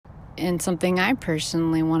And something I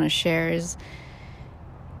personally want to share is,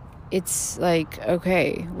 it's like,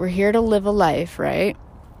 okay, we're here to live a life, right?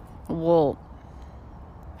 Well,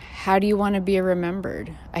 how do you want to be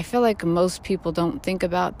remembered? I feel like most people don't think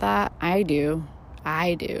about that. I do.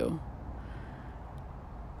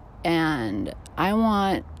 And I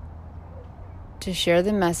want to share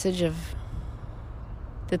the message of,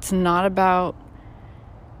 it's not about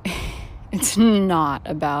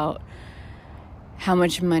how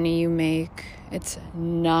much money you make. It's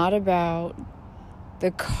not about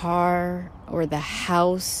the car or the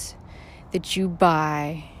house that you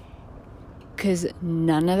buy, because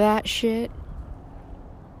none of that shit,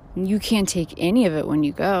 you can't take any of it when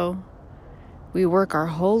you go. We work our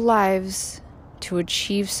whole lives to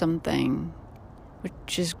achieve something,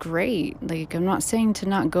 which is great. Like, I'm not saying to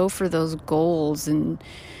not go for those goals and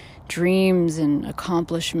dreams and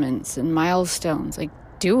accomplishments and milestones. Like,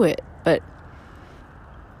 do it, but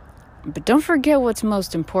don't forget what's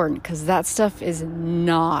most important, because that stuff is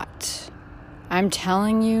not, I'm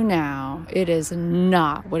telling you now, it is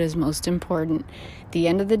not what is most important. At the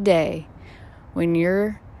end of the day, when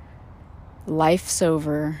your life's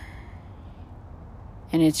over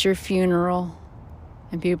and it's your funeral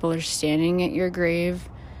and people are standing at your grave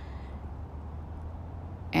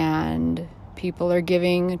and people are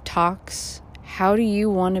giving talks, how do you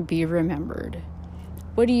want to be remembered?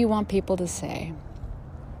 What do you want people to say?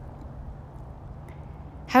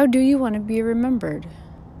 How do you want to be remembered?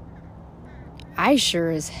 I sure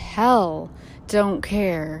as hell don't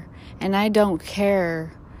care. And I don't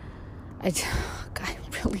care. I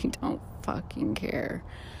really don't fucking care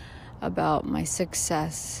about my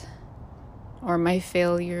success or my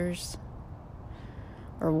failures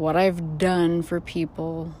or what I've done for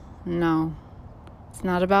people. No, it's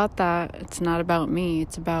not about that. It's not about me.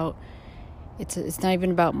 It's not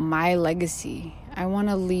even about my legacy. I want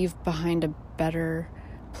to leave behind a better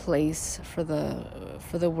place for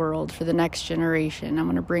the world, for the next generation. I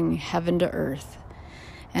want to bring heaven to earth,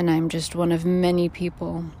 and I'm just one of many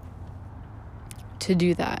people to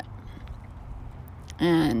do that.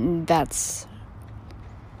 And that's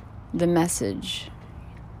the message.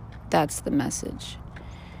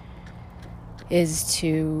 Is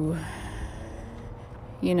to,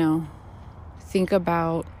 think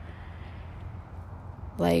about,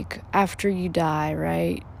 like, after you die,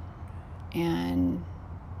 right? And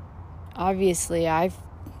obviously I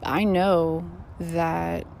know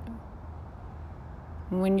that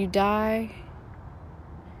when you die,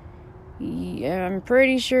 I'm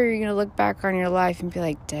pretty sure you're going to look back on your life and be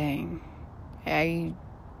like, dang, if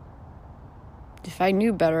I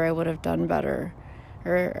knew better, I would have done better.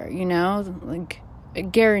 Or, like, I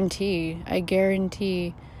guarantee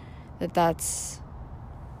that that's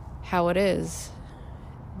how it is.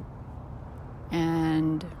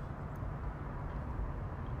 And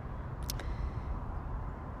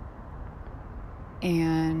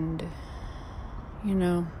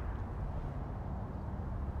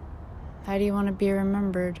how do you want to be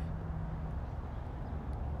remembered?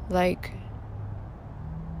 Like,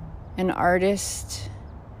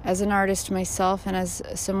 as an artist myself, and as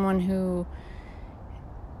someone who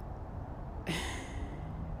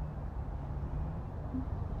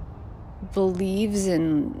believes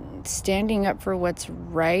in standing up for what's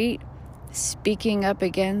right, speaking up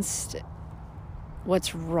against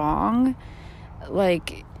what's wrong,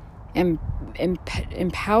 like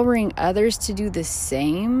empowering others to do the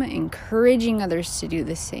same, encouraging others to do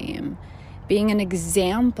the same, being an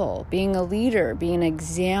example, being a leader, being an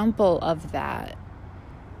example of that.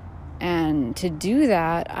 And to do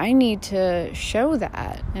that, I need to show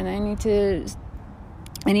that, and I need to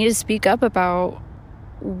speak up about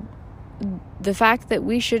the fact that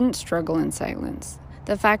we shouldn't struggle in silence.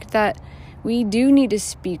 The fact that we do need to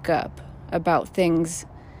speak up about things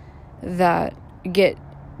that get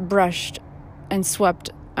brushed and swept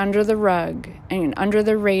under the rug and under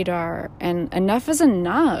the radar. And enough is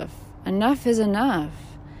enough. Enough is enough.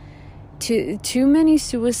 Too many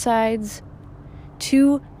suicides.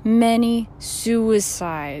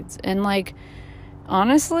 And, like,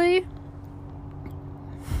 honestly,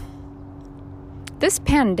 this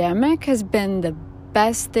pandemic has been the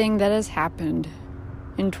best thing that has happened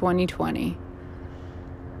in 2020.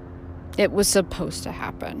 It was supposed to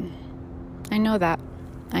happen. I know that.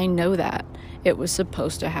 It was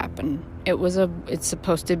supposed to happen. It's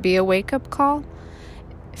supposed to be a wake-up call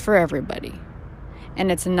for everybody.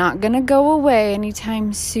 And it's not going to go away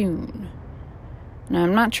anytime soon. Now,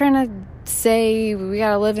 I'm not trying to say we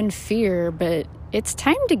got to live in fear, but it's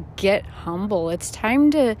time to get humble. It's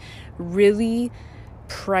time to really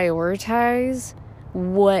prioritize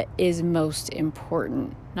what is most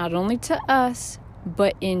important. Not only to us,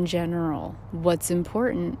 but in general. What's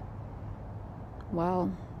important?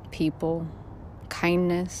 Well, people,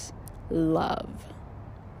 kindness, love.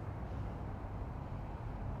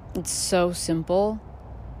 It's so simple.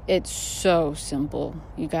 It's so simple,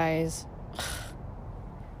 you guys.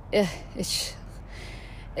 It's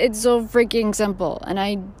so freaking simple. And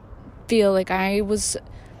I feel like I was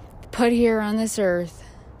put here on this earth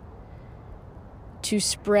to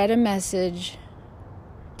spread a message,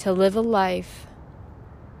 to live a life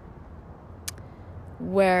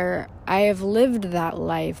where I have lived that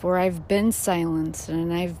life, where I've been silenced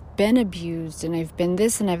and I've been abused and I've been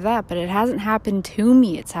this and I've that, but it hasn't happened to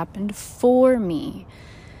me. It's happened for me.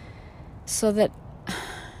 So that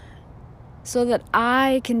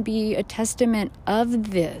I can be a testament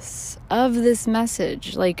of this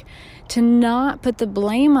message. Like, to not put the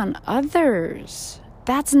blame on others.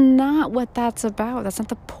 That's not what that's about. That's not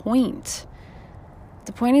the point.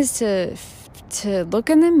 The point is to look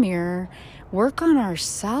in the mirror, work on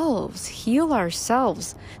ourselves, heal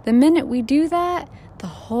ourselves. The minute we do that, the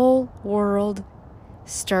whole world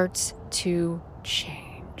starts to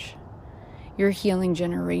change. You're healing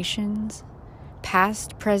generations,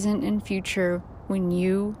 past, present, and future, when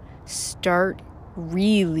you start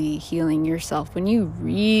really healing yourself, when you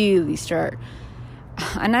really start.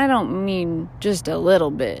 And I don't mean just a little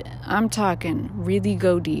bit. I'm talking really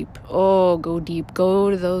go deep. Oh, go deep. Go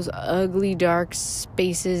to those ugly, dark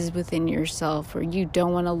spaces within yourself where you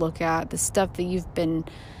don't want to look at the stuff that you've been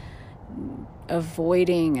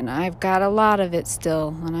avoiding. And I've got a lot of it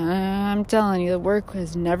still. And I'm telling you, the work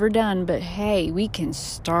was never done. But hey, we can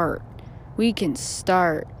start. We can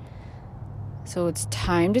start. So it's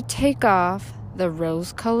time to take off the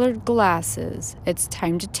rose-colored glasses. It's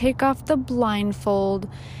time to take off the blindfold.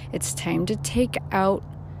 It's time to take out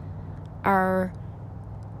our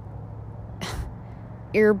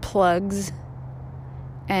earplugs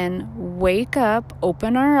and wake up,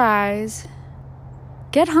 open our eyes,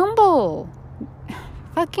 get humble.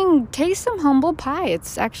 Fucking taste some humble pie.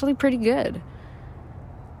 It's actually pretty good.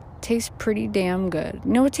 Tastes pretty damn good.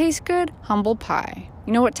 You know what tastes good? Humble pie.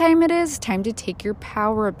 You know what time it is? It's time to take your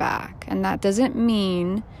power back. And that doesn't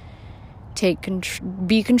mean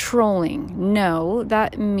be controlling. No,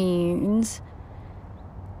 that means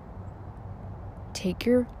take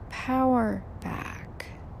your power back.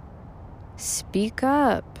 Speak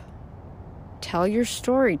up. Tell your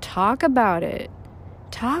story. Talk about it.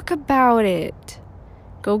 Talk about it.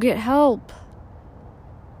 Go get help.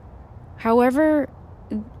 However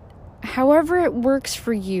it works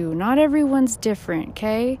for you. Not everyone's different,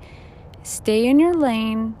 okay? Stay in your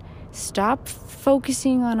lane. Stop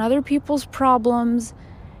focusing on other people's problems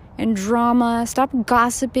and drama. Stop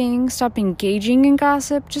gossiping. Stop engaging in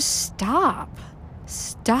gossip. Just stop.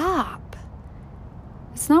 Stop.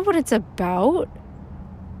 It's not what it's about.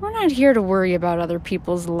 We're not here to worry about other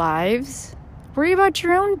people's lives. Worry about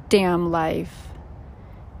your own damn life.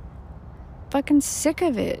 Fucking sick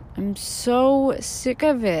of it. I'm so sick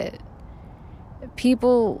of it.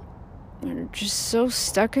 People are just so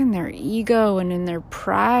stuck in their ego and in their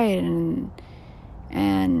pride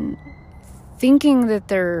and thinking that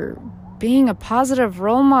they're being a positive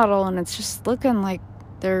role model, and it's just looking like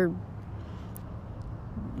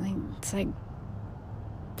it's like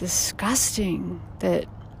disgusting that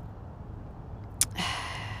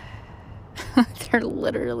they're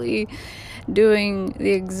literally doing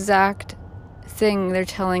the exact thing they're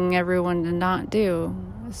telling everyone to not do.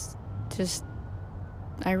 It's just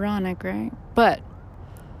ironic, right? But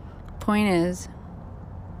point is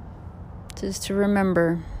just to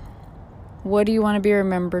remember, what do you want to be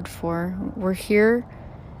remembered for? We're here.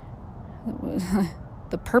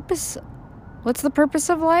 The purpose. What's the purpose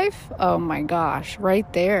of life? Oh my gosh,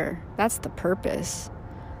 right there. That's the purpose.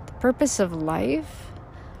 The purpose of life,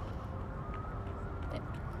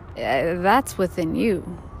 that's within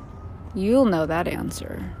you. You'll know that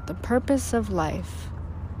answer. The purpose of life.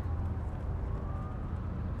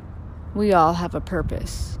 We all have a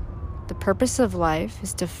purpose. The purpose of life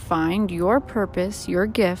is to find your purpose, your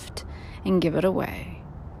gift, and give it away.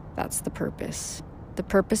 That's the purpose. The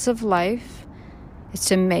purpose of life is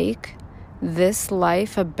to make this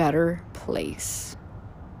life a better place.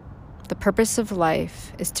 The purpose of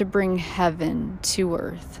life is to bring heaven to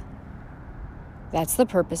earth. That's the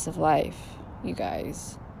purpose of life, you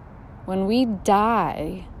guys. When we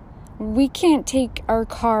die, we can't take our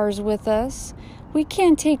cars with us. We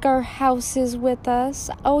can't take our houses with us.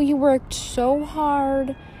 Oh, you worked so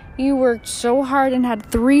hard. You worked so hard and had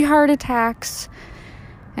 3 heart attacks.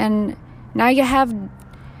 And now you have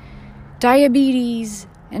diabetes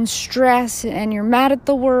and stress, and you're mad at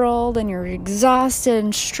the world, and you're exhausted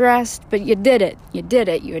and stressed, but you did it. You did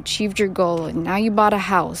it. You achieved your goal, and now you bought a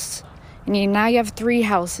house, and now you have 3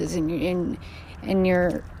 houses, and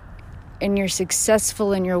you're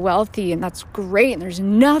successful, and you're wealthy, and that's great, and there's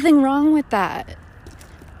nothing wrong with that.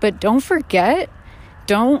 But don't forget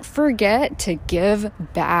to give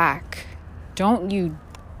back.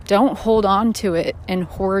 Don't hold on to it and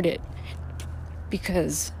hoard it,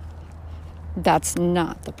 because that's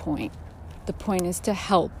not the point. The point is to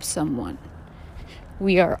help someone.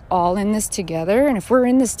 We are all in this together, and if we're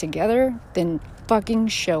in this together, then fucking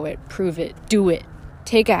show it, prove it, do it,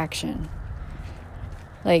 take action.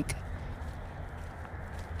 Like,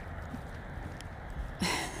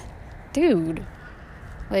 dude,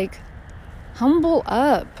 like, humble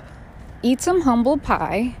up. Eat some humble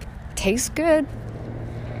pie. Tastes good.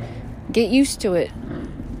 Get used to it.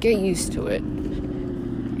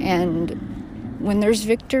 And when there's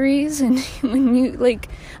victories, and when you, like,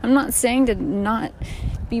 I'm not saying to not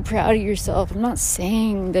be proud of yourself. I'm not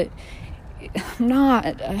saying that,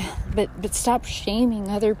 but stop shaming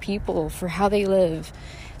other people for how they live.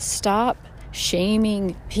 Stop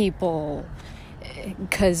shaming people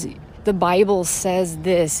because the Bible says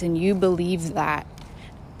this and you believe that.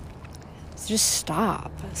 Just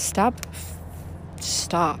stop. Stop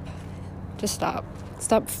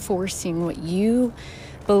forcing what you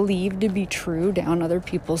believe to be true down other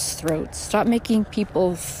people's throats. Stop making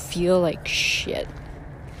people feel like shit.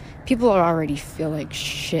 People already feel like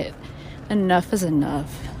shit. Enough is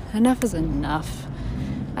enough. Enough is enough.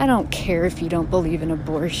 I don't care if you don't believe in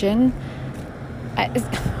abortion.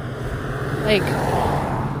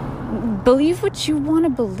 Believe what you want to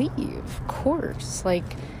believe, of course. Like,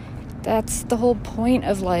 that's the whole point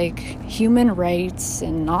of, like, human rights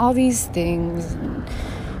and all these things. And,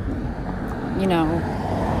 you know,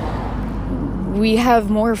 we have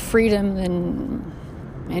more freedom than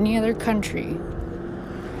any other country.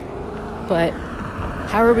 But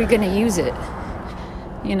how are we going to use it?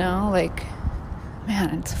 You know, like,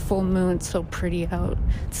 man, it's a full moon. It's so pretty out.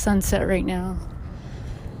 It's sunset right now.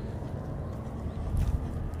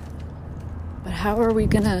 But how are we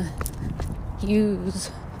going to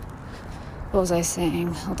use... What was I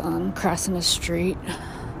saying? Hold on. Crossing a street.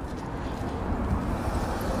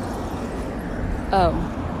 Oh,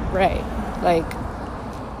 right. Like,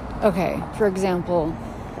 okay, for example,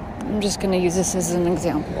 I'm just going to use this as an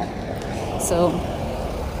example. So,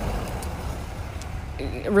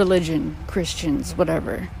 religion, Christians,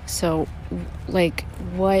 whatever. So, like,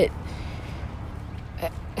 what...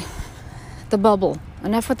 The bubble.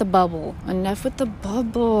 Enough with the bubble. Enough with the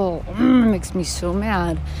bubble. It makes me so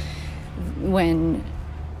mad when...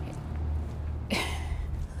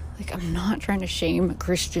 Like, I'm not trying to shame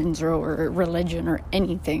Christians or religion or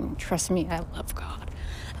anything. Trust me, I love God.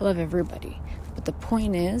 I love everybody. But the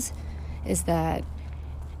point is that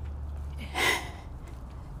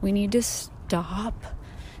we need to stop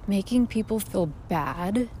making people feel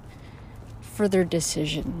bad for their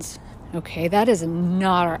decisions. Okay? That is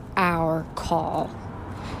not our call.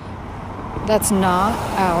 That's not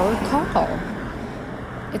our call.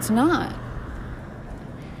 It's not.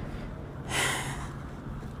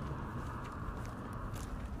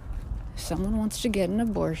 Someone wants to get an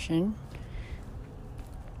abortion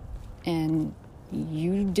and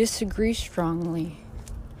you disagree strongly,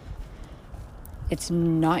 it's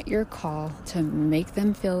not your call to make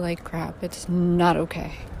them feel like crap. It's not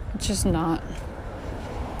okay. It's just not.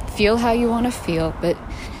 Feel how you want to feel, but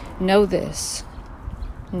know this,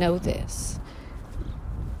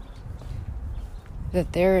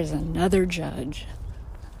 that there is another judge,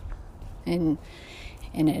 and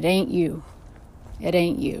it ain't you. It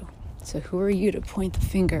ain't you. So who are you to point the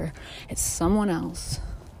finger at someone else?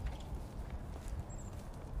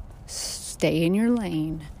 Stay in your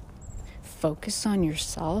lane. Focus on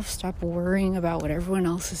yourself. Stop worrying about what everyone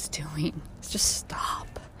else is doing. Just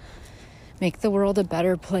stop. Make the world a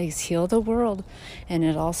better place. Heal the world. And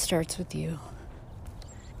it all starts with you.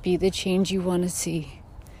 Be the change you want to see.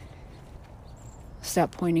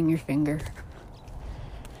 Stop pointing your finger.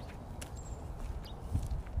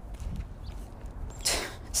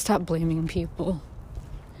 Stop blaming people.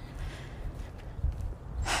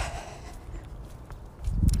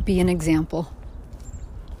 Be an example.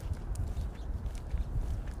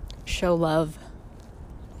 Show love.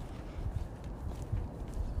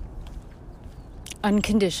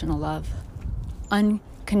 Unconditional love.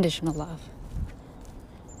 Unconditional love.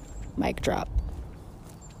 Mic drop.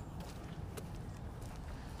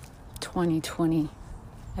 2020.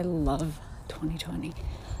 I love 2020.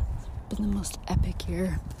 It's been the most epic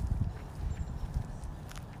year.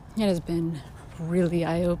 It has been really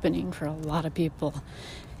eye-opening for a lot of people.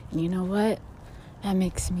 And you know what? That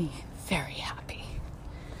makes me very happy.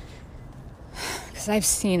 Because I've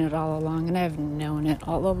seen it all along, and I've known it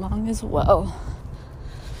all along as well.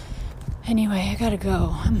 Anyway, I gotta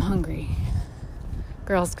go. I'm hungry.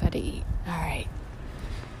 Girls gotta eat. All right.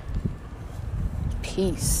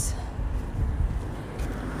 Peace.